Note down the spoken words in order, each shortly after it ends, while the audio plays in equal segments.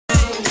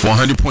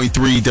100.3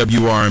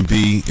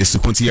 WRB. It's the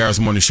Quincy Harris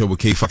Morning Show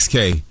with Foxx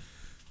K.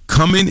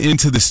 Coming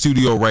into the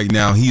studio right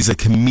now, he's a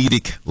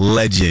comedic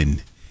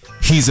legend.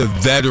 He's a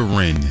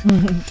veteran.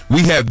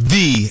 We have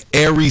the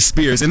Aries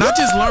Spears. And I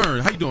just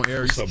learned, how you doing,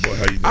 Aries? What's up, boy?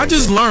 How you doing, I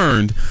just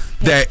learned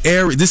that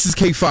Aries, this is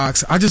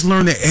Foxx. I just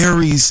learned that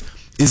Aries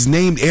is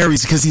named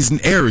Aries because he's an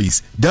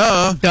Aries.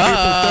 Duh. April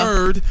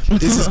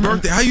 3rd is his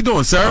birthday. How you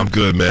doing, sir? I'm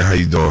good, man. How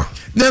you doing?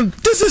 Now,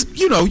 this is,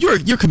 you're a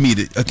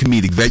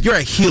comedic vet. You're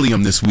at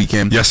Helium this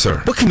weekend. Yes,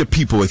 sir. What can the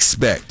people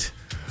expect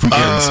from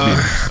Aries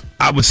Spears?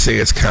 I would say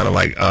it's kind of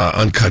like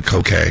uncut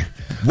cocaine.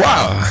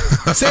 Wow.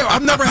 Say,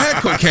 I've never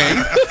had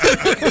cocaine.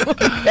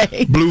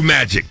 Okay. Blue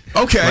magic.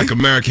 Okay. Like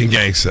American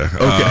Gangster.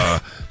 Okay.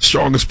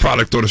 Strongest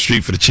product on the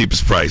street for the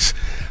cheapest price.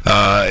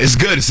 It's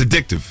good. It's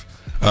addictive.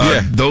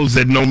 Yeah. Those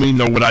that know me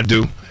know what I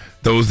do.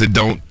 Those that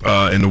don't,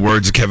 in the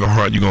words of Kevin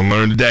Hart, you're going to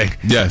learn today.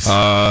 Yes.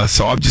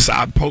 So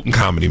I'm potent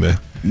comedy, man.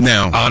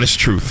 Now, honest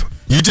truth.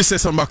 You just said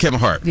something about Kevin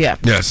Hart. Yeah.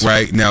 Yes.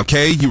 Right. Now,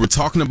 Kay, you were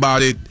talking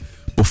about it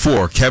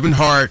before. Kevin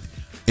Hart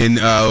and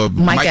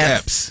Mike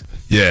Epps.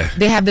 Yeah.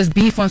 They have this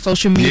beef on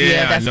social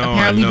media that's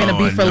apparently been a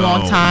beef for a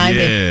long time.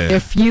 Yeah. They're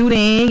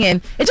feuding,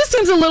 and it just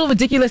seems a little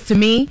ridiculous to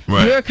me.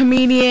 Right. You're a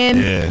comedian.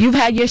 Yeah. You've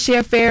had your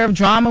share of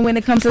drama when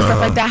it comes to stuff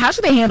like that. How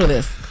should they handle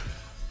this?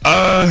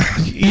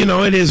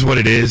 It is what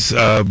it is,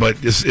 but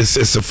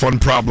it's a fun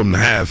problem to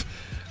have.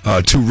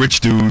 Two rich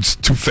dudes,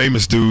 two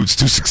famous dudes,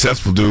 two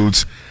successful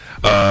dudes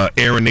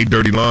airing their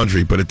dirty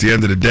laundry, but at the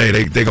end of the day,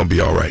 they gonna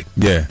be all right.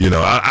 Yeah.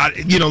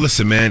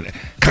 Listen, man,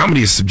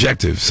 comedy is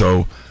subjective,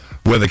 so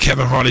whether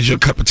Kevin Hart is your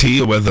cup of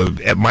tea or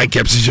whether Mike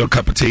Epps is your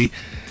cup of tea,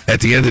 at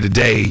the end of the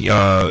day,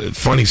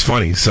 funny's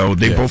funny. So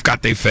they both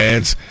got their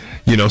fans.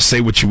 Say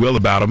what you will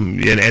about them,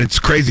 and it's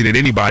crazy that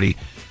anybody,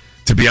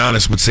 to be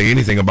honest, would say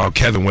anything about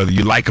Kevin, whether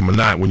you like him or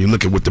not, when you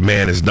look at what the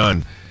man has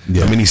done.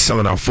 Yeah. I mean, he's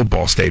selling out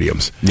football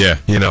stadiums. Yeah.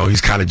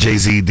 He's kind of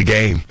Jay-Z the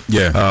game.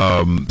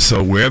 Yeah.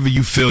 So wherever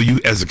you feel you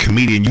as a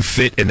comedian, you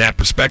fit in that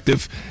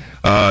perspective.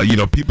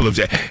 People have,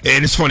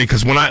 and it's funny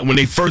because when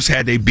they first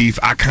had their beef,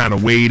 I kind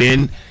of weighed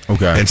in.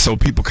 Okay. And so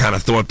people kind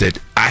of thought that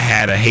I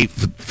had a hate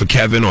for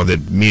Kevin, or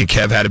that me and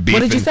Kev had a beef.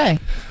 What did you say?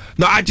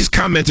 No, I just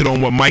commented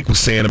on what Mike was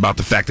saying about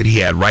the fact that he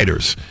had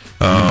writers.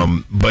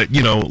 But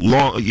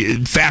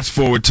fast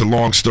forward to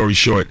long story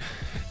short,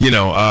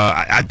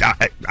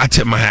 I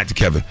tip my hat to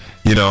Kevin.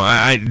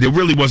 There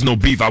really was no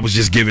beef. I was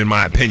just giving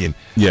my opinion.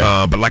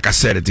 Yeah. But like I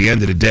said, at the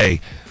end of the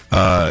day,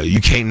 you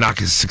can't knock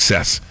his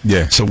success.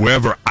 Yeah. So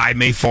wherever I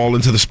may fall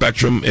into the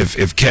spectrum,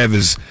 if Kev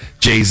is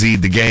Jay-Z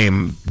the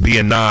game,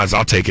 being Nas,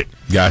 I'll take it.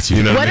 Got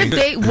you.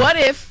 What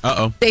if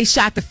they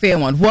shot the fair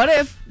one? What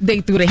if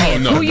they threw the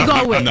hands? Who you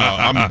going with?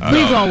 Who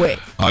you going with?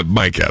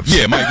 Mike Epps.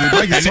 Yeah,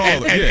 Mike is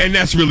taller. And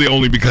that's really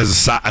only because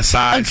of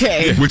size.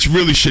 Okay. Which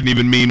really shouldn't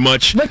even mean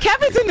much. But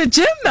Kevin's in the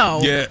gym,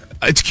 though. Yeah.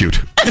 It's cute.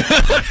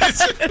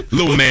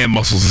 Little man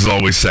muscles is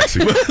always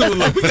sexy.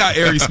 Look, we got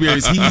Aries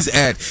Spears. He's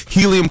at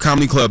Helium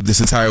Comedy Club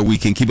this entire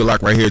weekend. Keep it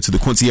locked right here to the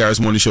Quincy Harris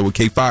Morning Show with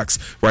Foxx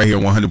right here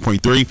on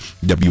 100.3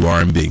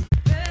 WRB.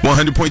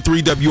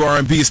 100.3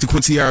 WRB is the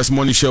Quincy Harris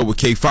Morning Show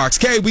with Foxx.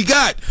 K, we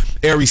got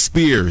Aries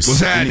Spears. What's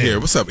happening here?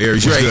 What's up,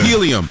 Aries? You're at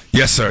Helium.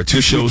 Yes, sir. Two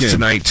shows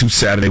tonight, 2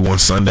 Saturday, 1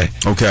 Sunday.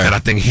 Okay. And I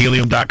think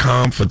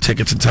helium.com for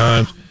tickets and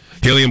times.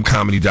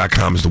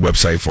 HeliumComedy.com is the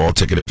website for all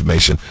ticket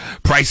information,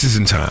 prices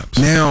and times.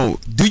 Now,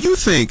 do you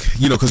think,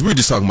 because we were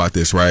just talking about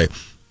this, right?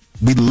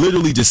 We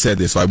literally just said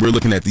this, like we're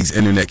looking at these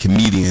internet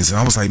comedians, and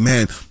I was like,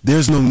 man,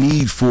 there's no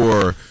need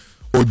for,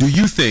 or do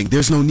you think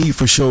there's no need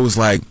for shows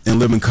like In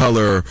Living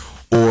Color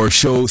or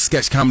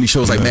sketch comedy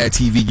shows like Mad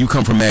TV? You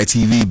come from Mad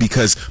TV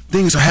because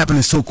things are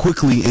happening so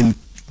quickly and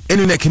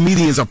internet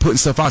comedians are putting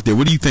stuff out there.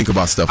 What do you think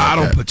about stuff like that?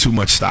 I don't put too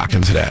much stock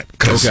into that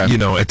because, at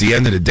the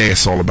end of the day,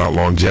 it's all about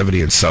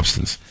longevity and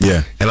substance.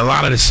 Yeah. And a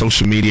lot of the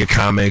social media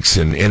comics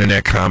and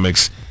internet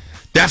comics,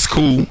 that's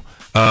cool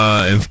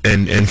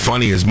and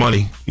funny as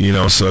money,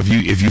 So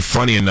if you're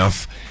funny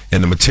enough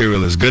and the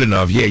material is good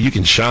enough, yeah, you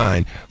can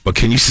shine, but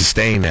can you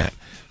sustain that?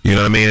 You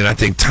know what I mean? And I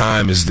think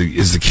time is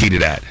the key to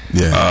that.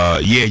 Yeah.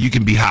 You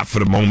can be hot for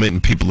the moment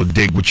and people will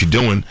dig what you're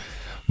doing.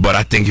 But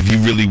I think if you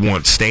really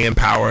want staying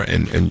power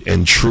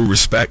and true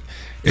respect,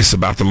 it's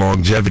about the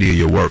longevity of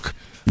your work.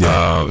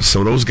 Yeah.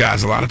 So those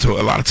guys, a lot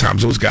of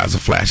times, those guys are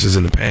flashes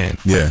in the pan.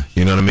 Yeah.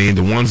 You know what I mean?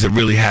 The ones that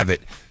really have it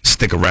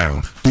stick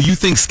around. Do you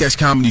think sketch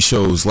comedy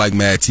shows like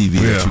Mad TV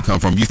that you come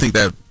from, you think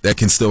that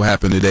can still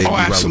happen today? Oh,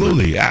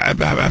 absolutely.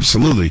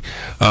 Absolutely.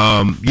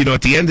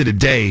 At the end of the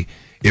day,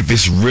 if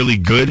it's really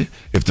good,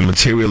 if the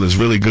material is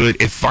really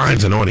good, it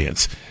finds an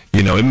audience.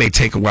 It may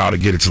take a while to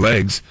get its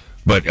legs,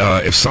 but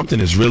if something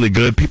is really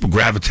good, people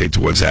gravitate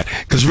towards that.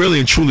 Because really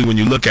and truly, when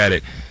you look at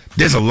it,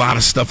 there's a lot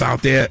of stuff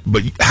out there,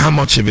 but how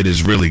much of it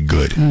is really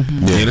good?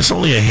 Mm-hmm. Yeah. It's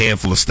only a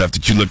handful of stuff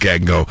that you look at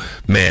and go,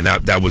 man,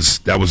 that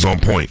was on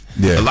point.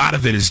 Yeah. A lot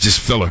of it is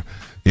just filler.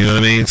 You know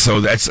what I mean? So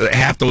that's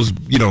half those,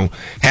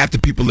 half the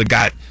people that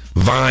got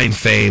Vine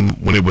fame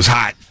when it was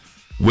hot.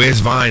 Where's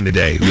Vine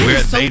today? Where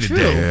are they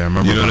today? Yeah, I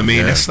remember. You know what I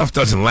mean? That stuff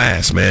doesn't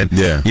last, man.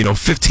 Yeah.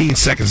 15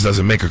 seconds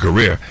doesn't make a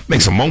career.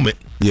 Makes a moment.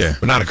 Yeah.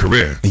 But not a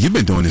career. And you've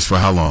been doing this for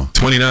how long?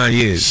 29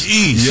 years.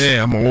 Jeez.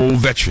 Yeah, I'm an old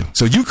veteran.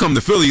 So you come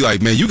to Philly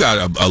like, man, you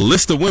got a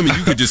list of women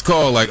you could just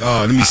call like,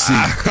 oh, let me see.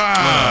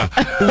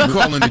 Who we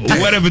calling today?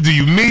 Whatever do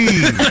you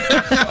mean?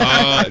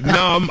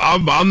 No,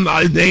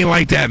 it ain't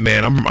like that,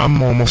 man.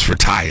 I'm almost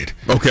retired.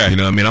 Okay. You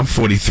know what I mean? I'm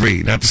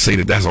 43. Not to say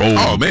that that's old.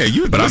 Oh, man,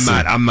 but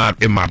I'm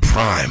not in my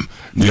prime.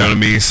 You know what I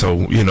mean?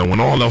 So, you know, when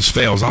all else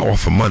fails, I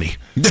offer money.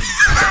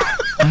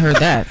 I heard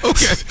that.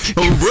 Okay.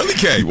 Oh, really,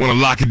 Kay? You want to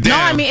lock it down?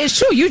 No, I mean, it's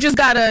true. You just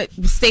got to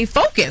stay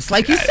focused,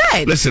 like you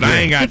said. Listen, I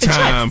ain't got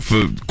time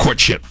for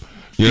courtship.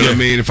 You know what I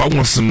mean? If I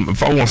want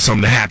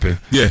something to happen,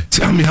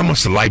 tell me how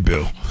much the light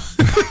bill.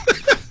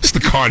 What's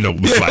the car note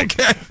look like?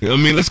 Okay. You know what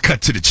I mean? Let's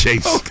cut to the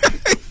chase.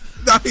 Okay.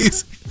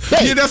 Nice.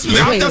 Wait, that's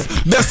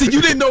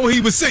you didn't know what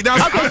he was saying.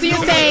 Okay, so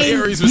you're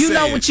saying you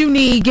know what you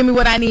need, give me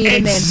what I need,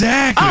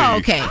 exactly.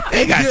 And then I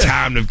ain't got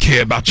time to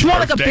care about your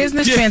birthday. More like a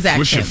business transaction.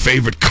 What's your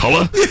favorite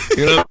color?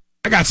 You know,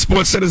 I got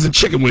sports centers and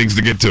chicken wings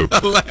to get to.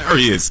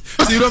 Hilarious.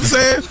 See what I'm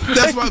saying?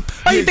 That's why.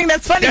 Oh, you think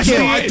that's funny?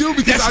 I do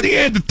because that's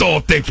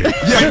Neanderthal thinking.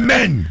 Yeah,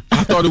 men.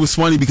 I thought it was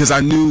funny because I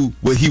knew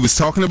what he was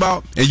talking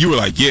about, and you were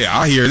like, "Yeah,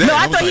 I hear that." No,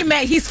 I thought he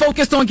meant he's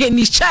focused on getting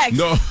these checks.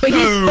 No, but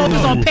he's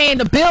focused on paying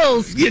the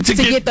bills to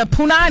get the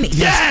punani.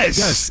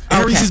 Yes.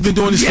 Aries has been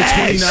doing this for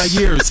 29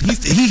 years.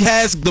 He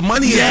has the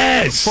money.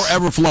 Is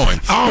forever flowing.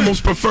 I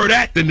almost prefer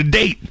that than the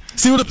date.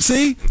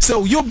 See?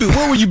 So you'll be.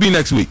 Where will you be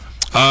next week?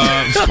 They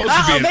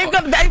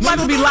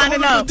might be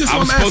lining up. I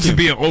was supposed to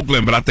be in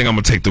Oakland, but I think I'm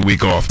gonna take the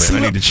week off,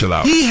 man. I need to chill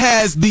out. He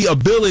has the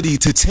ability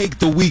to take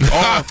the week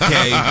off,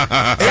 Kay.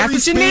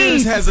 Aries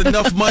Spears has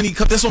enough money.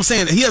 That's what I'm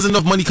saying. He has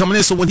enough money coming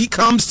in, so when he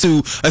comes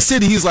to a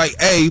city, he's like,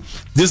 "Hey,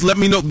 just let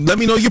me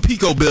know your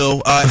Pico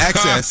bill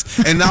access,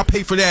 and I'll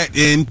pay for that."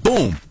 And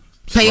boom.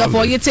 Pay off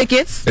all your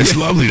tickets. It's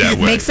lovely that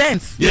way. Makes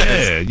sense.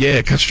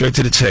 Yeah, cut straight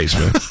to the chase,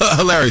 man.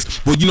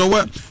 Hilarious. Well, you know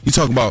what? You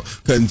talk about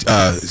cutting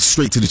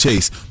straight to the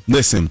chase.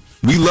 Listen,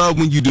 we love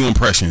when you do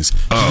impressions.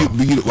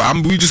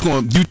 We just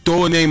going you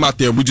throw a name out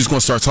there. We're just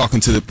going to start talking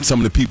to some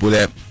of the people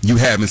that you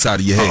have inside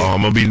of your head. I'm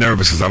going to be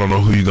nervous because I don't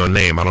know who you're going to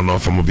name. I don't know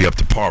if I'm going to be up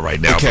to par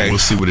right now, but we'll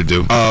see what it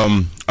do.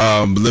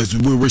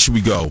 Where should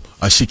we go?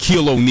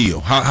 Shaquille O'Neal.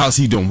 How's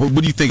he doing? What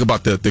do you think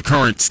about the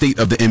current state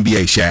of the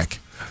NBA, Shaq?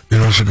 You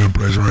know, it's a good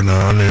place right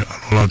now. I know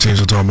a lot of teams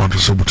are talking about the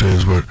super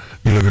teams, but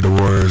you look at the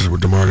Warriors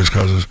with DeMarcus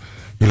Cousins,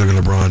 you look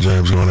at LeBron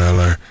James going to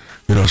LA.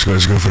 You know, it's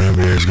good for the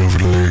NBA, it's good for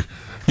the league.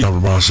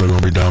 LeBron's still going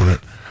to be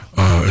dominant.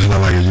 It's not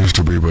like it used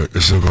to be, but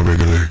it's still going to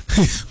be a good league.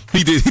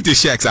 He did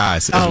Shaq's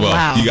eyes as well.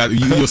 Wow.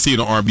 You'll see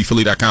it on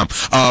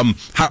RBPhilly.com.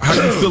 How are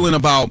you feeling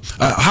about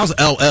how's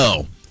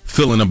LL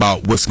feeling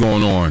about what's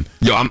going on?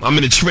 Yo, I'm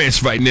in a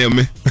trance right now,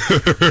 man.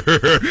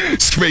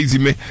 It's crazy,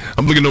 man.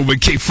 I'm looking over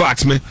at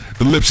Foxx, man.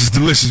 The lips is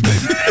delicious, man.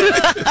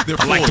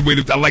 I like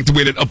the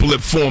way that upper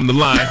lip formed the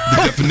line,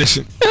 the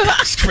definition.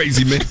 It's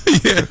crazy, man.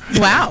 Yeah.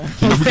 Wow.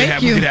 Well, we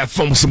can have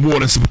fun with some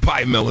water and some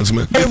papaya melons,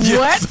 man.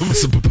 What?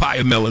 Some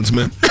papaya melons,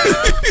 man.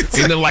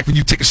 Ain't nothing like when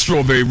you take a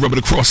strawberry, rub it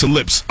across the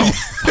lips. Oh,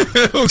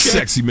 okay.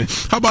 Sexy, man.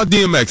 How about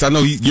DMX? I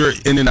know you're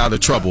in and out of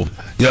trouble.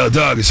 Yo,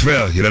 dog, it's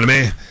real. You know what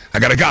I mean? I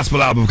got a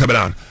gospel album coming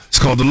out. It's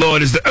called The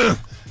Lord is the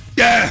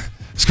Yeah.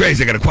 It's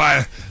crazy. I got a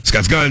choir. It's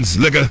got guns,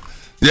 liquor.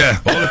 Yeah.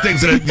 All the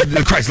things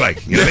that Christ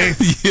like. You know what I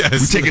mean?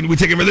 Yes. We're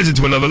taking religion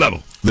to another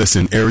level.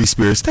 Listen, Aries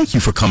Spears, thank you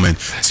for coming.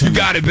 You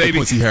got it, baby.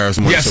 Quincy Harris.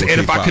 Yes, and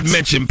if I could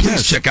mention,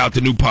 please check out the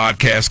new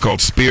podcast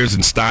called Spears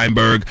and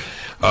Steinberg,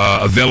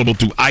 available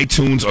through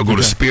iTunes, or go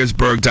to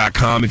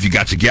spearsburg.com if you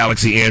got your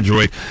Galaxy,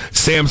 Android,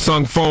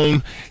 Samsung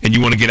phone, and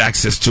you want to get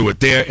access to it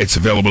there. It's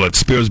available at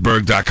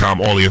spearsburg.com,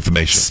 all the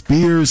information.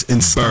 Spears and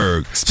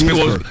Berg.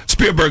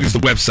 Spearberg is the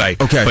website,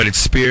 but it's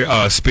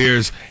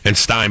Spears and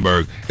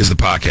Steinberg is the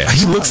podcast.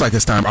 He looks like a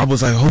Steinberg. I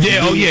was like,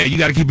 yeah, you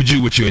got to keep a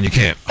Jew with you in your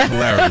camp.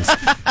 Hilarious.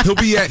 He'll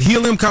be at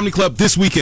Helium Comedy Club this weekend.